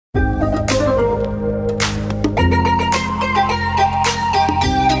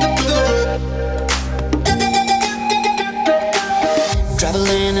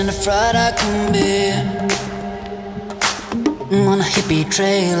Friday can be. On a hippie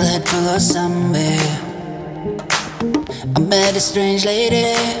trail head full of zombie. I met a strange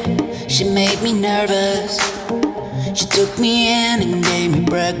lady, she made me nervous. She took me in and gave me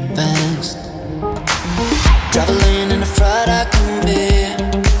breakfast. Traveling in a Friday can be.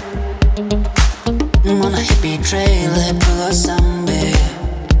 On a hippie trail head full of zombie.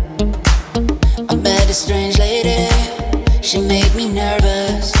 I met a strange lady, she made me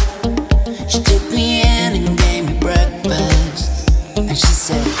nervous. She took me in and gave me breakfast. And she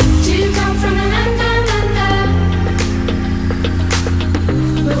said, do you come from an under?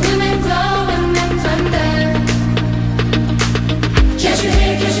 Where women glow and men thunder? Can't you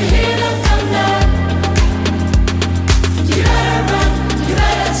hear the thunder? You better run, you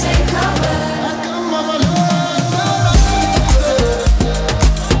better take cover.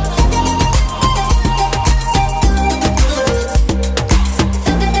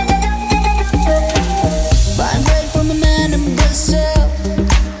 Buying bread from a man in Brazil.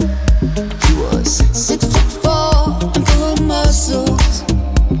 He was 6'4" and full of muscles.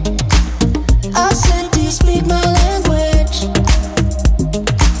 I said, do you speak my language?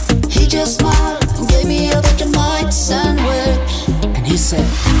 He just smiled and gave me a Vegemite sandwich. And he said,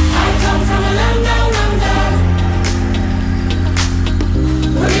 I come from a land down under,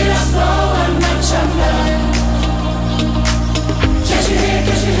 where rivers flow and men tremble. Can't you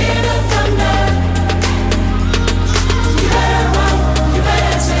hear the thunder? You better run, you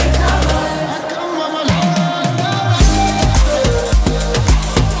better take cover.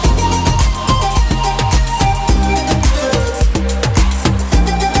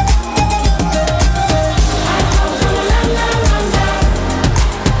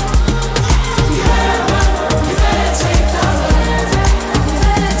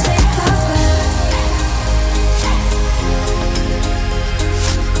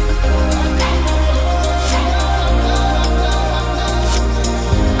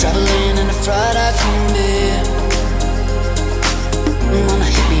 Traveling in a Friday can be. On a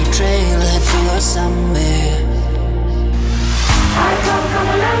hippie trail head full of zombie.